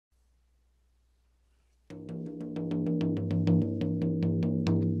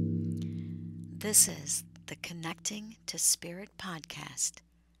This is the Connecting to Spirit podcast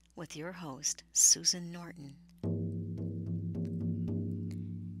with your host, Susan Norton.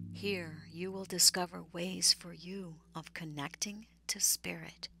 Here you will discover ways for you of connecting to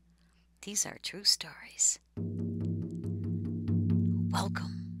spirit. These are true stories.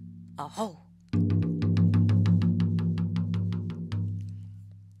 Welcome. Aho.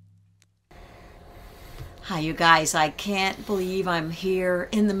 Hi, you guys. I can't believe I'm here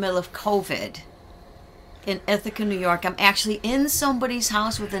in the middle of COVID in Ithaca, New York. I'm actually in somebody's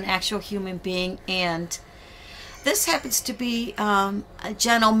house with an actual human being, and this happens to be a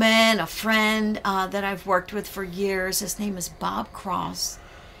gentleman, a friend that I've worked with for years. His name is Bob Cross.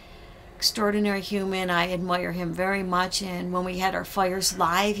 Extraordinary human. I admire him very much, and when we had our fires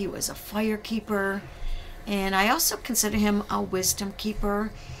live, he was a fire keeper, and I also consider him a wisdom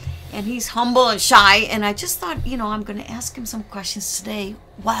keeper. And he's humble and shy, and I just thought, I'm going to ask him some questions today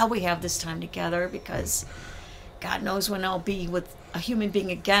while we have this time together, because God knows when I'll be with a human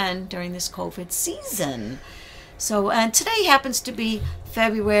being again during this COVID season. So, and today happens to be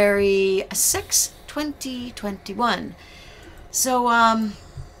February 6, 2021. So,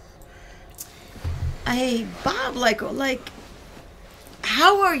 hey, Bob,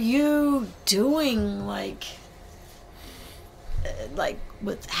 how are you doing,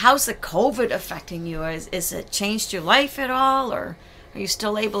 with how's the COVID affecting you? Is it changed your life at all, or are you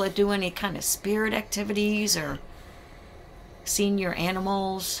still able to do any kind of spirit activities or seeing your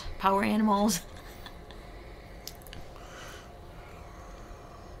animals, power animals?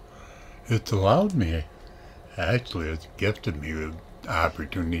 It's allowed me, actually, it's gifted me with the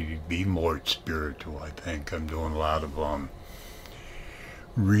opportunity to be more spiritual. I think I'm doing a lot of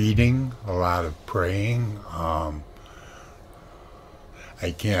reading, a lot of praying. I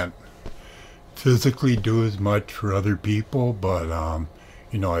can't physically do as much for other people, but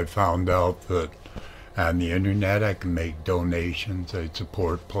I found out that on the internet I can make donations. I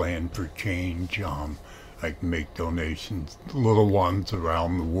support Plan for Change. I can make donations, little ones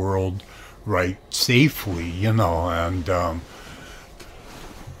around the world, right, safely, and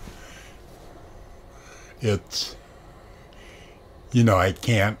it's, I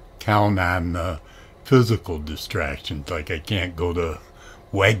can't count on the physical distractions. Like I can't go to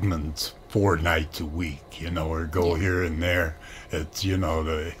Wegmans 4 nights a week, or go here and there. It's,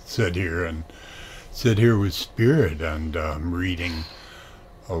 to sit here with spirit, and reading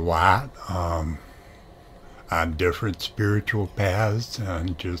a lot on different spiritual paths,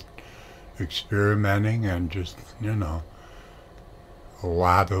 and just experimenting, and just, a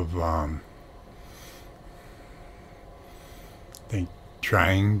lot of, I think,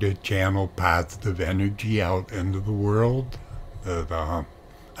 trying to channel positive energy out into the world that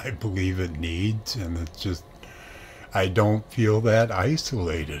I believe it needs, and it's just, I don't feel that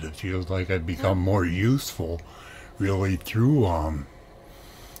isolated. It feels like I've become more useful, really, through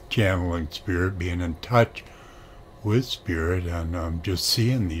channeling spirit, being in touch with spirit, and just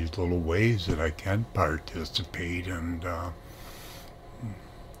seeing these little ways that I can participate, and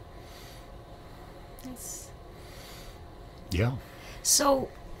yeah. So,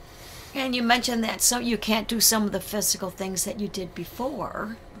 and you mentioned that so you can't do some of the physical things that you did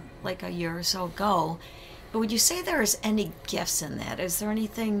before, like a year or so ago. But would you say there is any gifts in that? Is there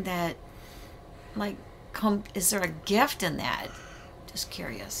anything that, is there a gift in that? Just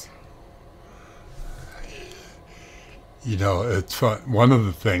curious. It's fun. One of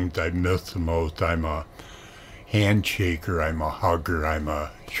the things I miss the most, I'm a handshaker, I'm a hugger, I'm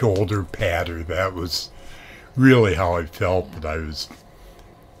a shoulder patter. That was really how I felt that I was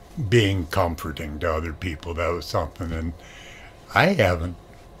being comforting to other people. That was something, and I haven't,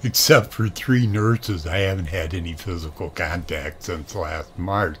 except for 3 nurses, I haven't had any physical contact since last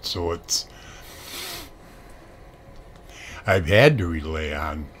March. So I've had to rely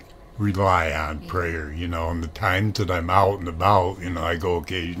on prayer, and the times that I'm out and about, I go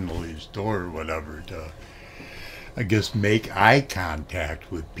occasionally to the store or whatever to, I guess, make eye contact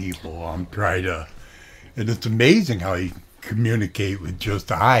with people. And it's amazing how you communicate with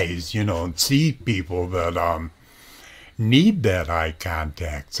just eyes, and see people that need that eye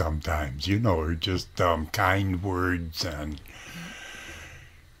contact sometimes, or just kind words. And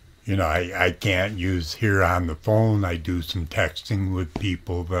I can't use here on the phone. I do some texting with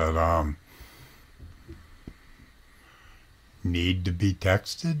people that need to be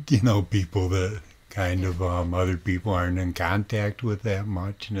texted, people that kind of other people aren't in contact with that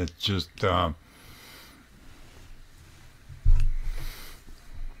much. And it's just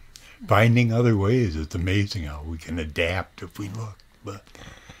finding other ways. It's amazing how we can adapt if we look. But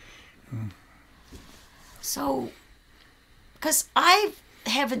So, because I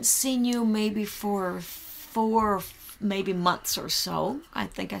haven't seen you maybe for 4 maybe months or so. I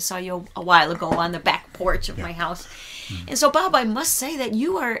think I saw you a while ago on the back porch of my house. And so, Bob, I must say that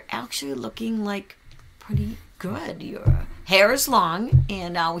you are actually looking like pretty good. Your hair is long,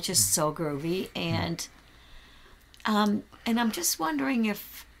 and which is so groovy, and I'm just wondering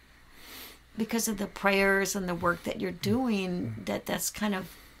if, because of the prayers and the work that you're doing, that's kind of,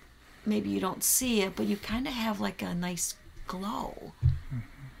 maybe you don't see it, but you kind of have like a nice glow,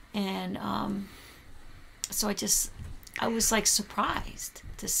 and so I was like surprised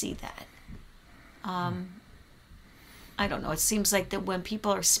to see that. I don't know. It seems like that when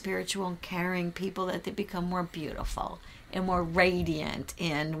people are spiritual and caring people, that they become more beautiful and more radiant.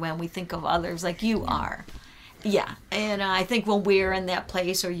 And when we think of others like you are, yeah. And I think when we're in that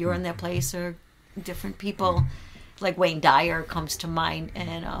place, or you're in that place, or different people, like Wayne Dyer comes to mind,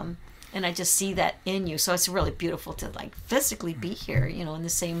 and I just see that in you. So it's really beautiful to like physically be here, you know, in the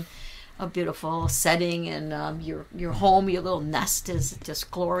same a beautiful setting, and your home, your little nest is just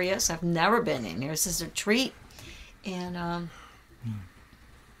glorious. I've never been in here. This is a treat. And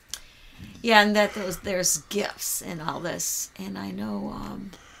yeah, and that there's gifts in all this, and I know,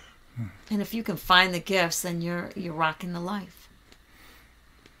 and if you can find the gifts, then you're rocking the life.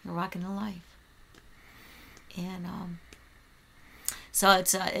 You're rocking the life, and so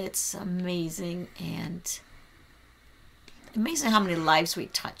it's amazing, and amazing how many lives we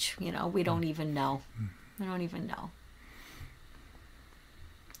touch. You know, we don't even know. We don't even know.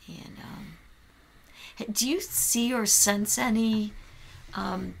 And do you see or sense any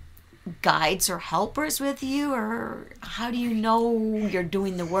guides or helpers with you, or how do you know you're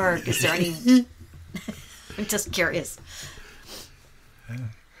doing the work? Is there any? I'm just curious. I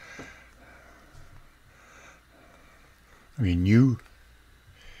mean, you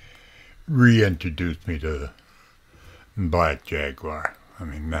reintroduced me to Black Jaguar. I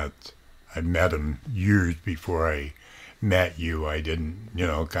mean, I met him years before I met you. I didn't,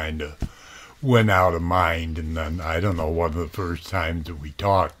 kind of went out of mind, and then I don't know, one of the first times that we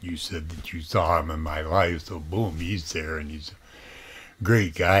talked, you said that you saw him in my life, so boom, he's there, and he's a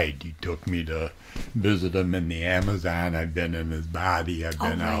great guide. He took me to visit him in the Amazon. I've been in his body. I've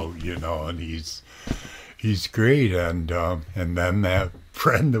been out, and he's great. And then that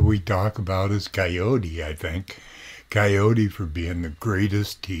friend that we talk about is Coyote, I think. Coyote for being the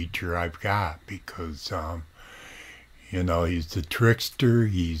greatest teacher I've got, because he's the trickster.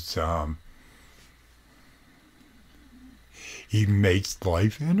 He makes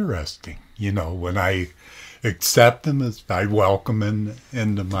life interesting. When I accept him, I welcome him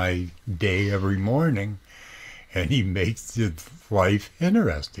into my day every morning, and he makes life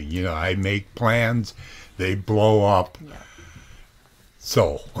interesting. I make plans, they blow up. Yeah.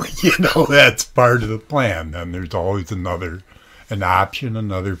 So, that's part of the plan. Then there's always an option,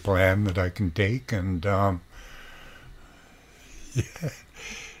 another plan that I can take, and yeah.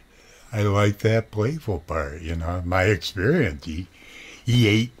 I like that playful part, my experience. He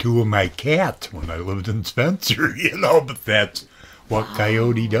ate 2 of my cats when I lived in Spencer, but that's what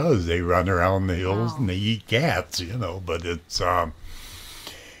Coyote does. They run around the hills and they eat cats, but it's,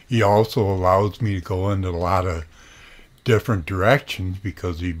 he also allows me to go into a lot of different directions,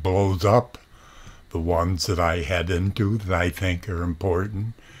 because he blows up the ones that I head into that I think are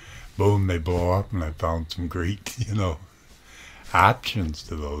important. Boom, they blow up, and I found some great, options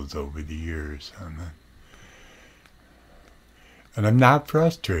to those over the years, and I'm not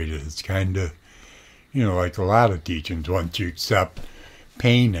frustrated. It's kind of, like a lot of teachings. Once you accept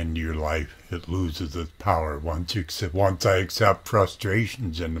pain in your life, it loses its power. Once I accept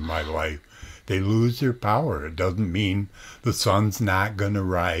frustrations into my life, they lose their power. It doesn't mean the sun's not going to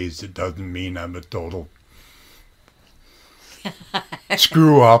rise. It doesn't mean I'm a total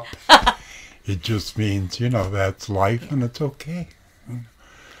screw up. It just means, that's life, and it's okay.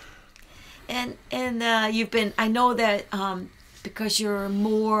 And you've been, I know that because you're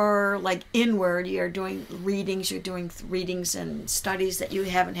more like inward, you're doing readings and studies that you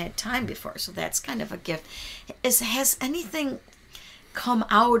haven't had time before. So that's kind of a gift. Has anything come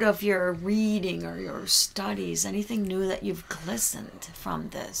out of your reading or your studies, anything new that you've glistened from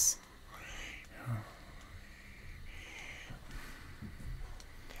this?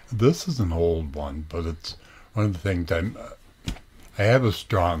 This is an old one, but it's one of the things I have a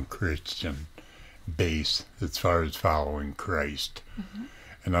strong Christian base as far as following Christ. Mm-hmm.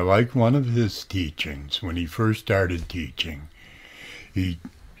 And I like one of his teachings. When he first started teaching, he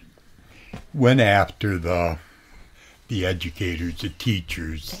went after the educators, the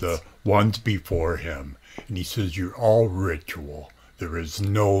teachers, the ones before him. And he says, you're all ritual. There is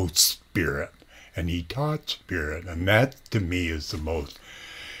no spirit. and he taught spirit, and that to me is the most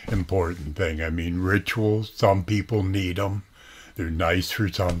important thing. I mean, rituals, some people need them. They're nice for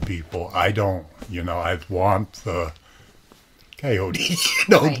some people. I don't, I want the coyote,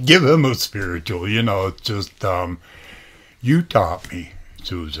 Right. give him a spiritual, it's just, you taught me,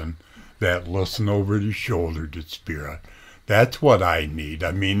 Susan, that listen over the shoulder to spirit. That's what I need.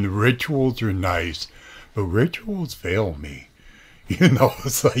 I mean, the rituals are nice, but rituals fail me.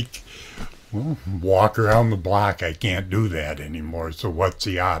 It's like, well, walk around the block. I can't do that anymore. So what's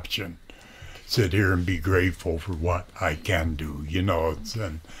the option? Sit here and be grateful for what I can do.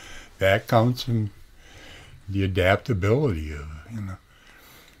 And that comes from the adaptability of,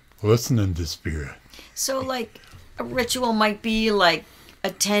 listening to spirit. So, like, a ritual might be like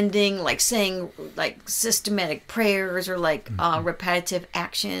attending, like saying, like systematic prayers or like repetitive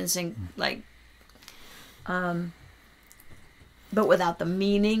actions and like, but without the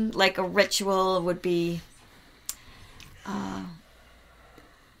meaning. Like a ritual would be.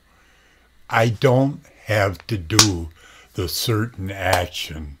 I don't have to do the certain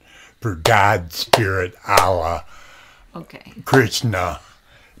action for God, Spirit, Allah, Okay. Krishna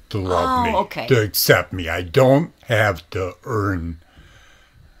to love me, okay. to accept me. I don't have to earn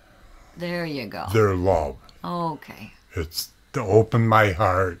There you go. their love. Okay. It's to open my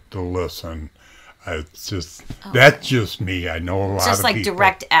heart, to listen. It's just, that's just me. I know a lot Just of like people.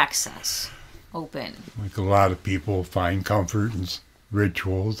 direct access. Open. Like a lot of people find comfort in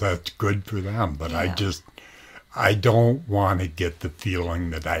rituals. That's good for them. But Yeah. I don't want to get the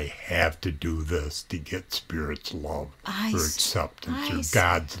feeling that I have to do this to get Spirit's love I or see. acceptance I or see.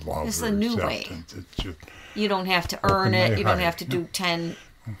 God's love It's or a new way. acceptance. It's just, You don't have to Open earn my it. You don't heart. have to do 10,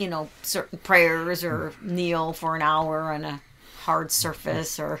 certain prayers or kneel for an hour on a hard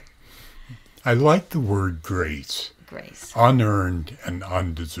surface or I like the word grace. grace. Unearned and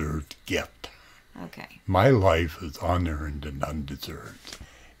undeserved gift. Okay. My life is unearned and undeserved.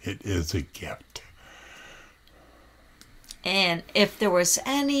 It is a gift. And if there was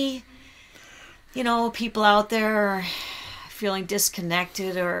any, people out there feeling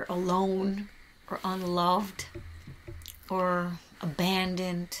disconnected or alone or unloved or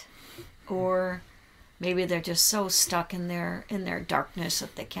abandoned, or maybe they're just so stuck in their darkness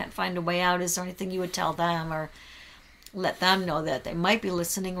that they can't find a way out, is there anything you would tell them or let them know that they might be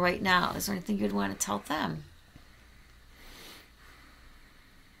listening right now? Is there anything you'd want to tell them?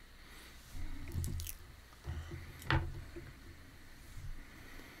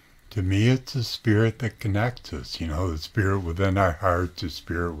 To me, it's the spirit that connects us. The spirit within our hearts, the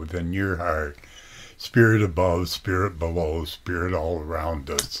spirit within your heart, spirit above, spirit below, spirit all around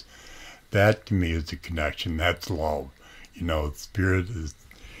us. That to me is the connection. That's love. Spirit is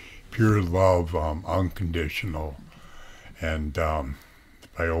pure love, unconditional. And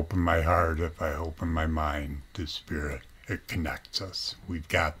if I open my heart, if I open my mind to spirit, it connects us. We've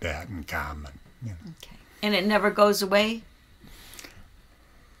got that in common. Okay. And it never goes away?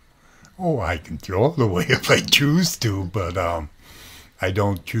 Oh, I can throw it away if I choose to, but I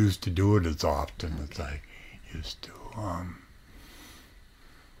don't choose to do it as often as I used to.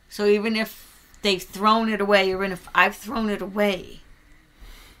 So even if they've thrown it away, even if I've thrown it away,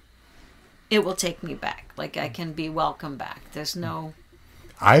 it will take me back. Like I can be welcome back. There's no...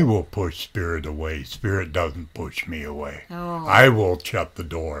 I will push spirit away. Spirit doesn't push me away. Oh. I will shut the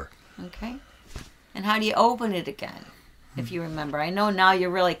door. Okay. And how do you open it again? If you remember. I know now you're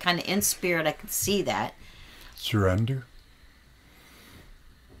really kind of in spirit. I can see that. Surrender.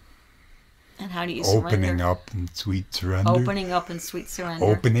 And how do you Opening surrender? up in sweet surrender. Opening up in sweet surrender.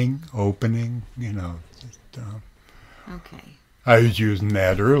 Opening. Okay. I was using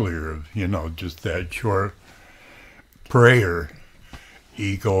that earlier, just that short prayer.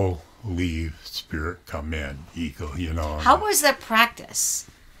 Ego, leave, spirit, come in. Ego, How was that practice?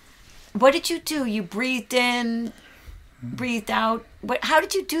 What did you do? You breathed in, breathed out. How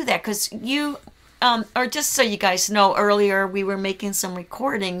did you do that? Because you, or just so you guys know, earlier we were making some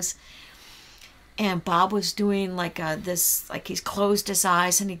recordings, and Bob was doing like he's closed his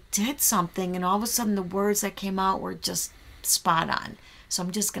eyes and he did something, and all of a sudden the words that came out were just spot on. So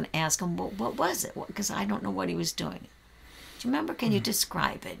I'm just going to ask him, what was it? Because I don't know what he was doing. Do you remember? Can you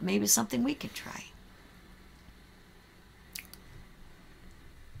describe it? Maybe something we could try.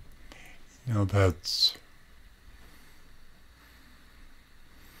 That's...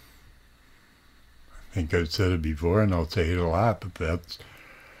 I think I've said it before and I'll say it a lot, but that's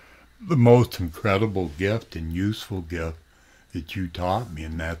the most incredible gift and useful gift that you taught me,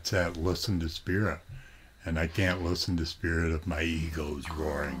 and that's that listen to spirit. And I can't listen to spirit if my ego's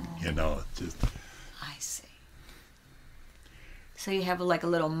roaring, It's just... I see. So you have like a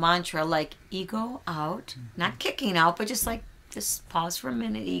little mantra, like ego out, not kicking out, but just pause for a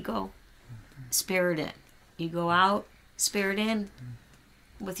minute, ego, spirit in. Ego out, spirit in.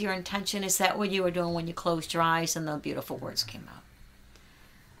 With your intention, is that what you were doing when you closed your eyes and the beautiful words came out?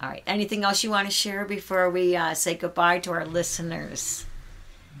 All right. Anything else you want to share before we say goodbye to our listeners?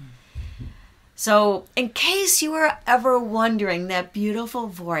 So, in case you were ever wondering, that beautiful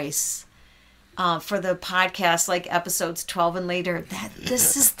voice for the podcast, like episodes 12 and later,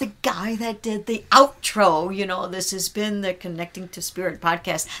 this is the guy that did the outro. You know, this has been the Connecting to Spirit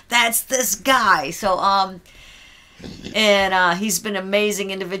podcast. That's this guy. So, and he's been an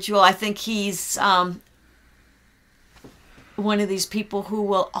amazing individual. I think he's one of these people who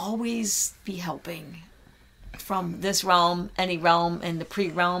will always be helping from this realm, any realm, and the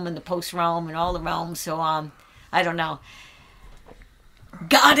pre-realm and the post-realm and all the realms. So I don't know.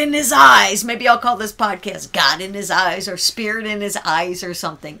 God in his eyes. Maybe I'll call this podcast God in his eyes, or Spirit in his eyes, or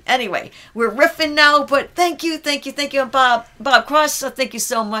something. Anyway, we're riffing now, but thank you, Bob Cross. So thank you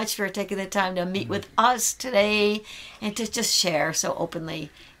so much for taking the time to meet with us today and to just share so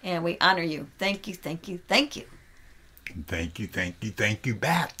openly. And we honor you. Thank you. Thank you back.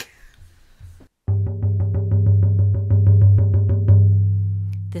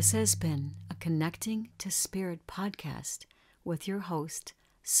 This has been a Connecting to Spirit podcast with your host,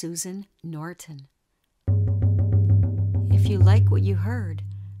 Susan Norton. If you like what you heard,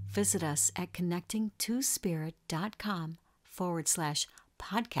 visit us at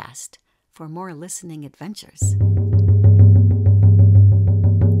connectingtospirit.com/podcast for more listening adventures.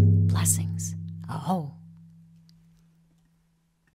 Blessings. Aho.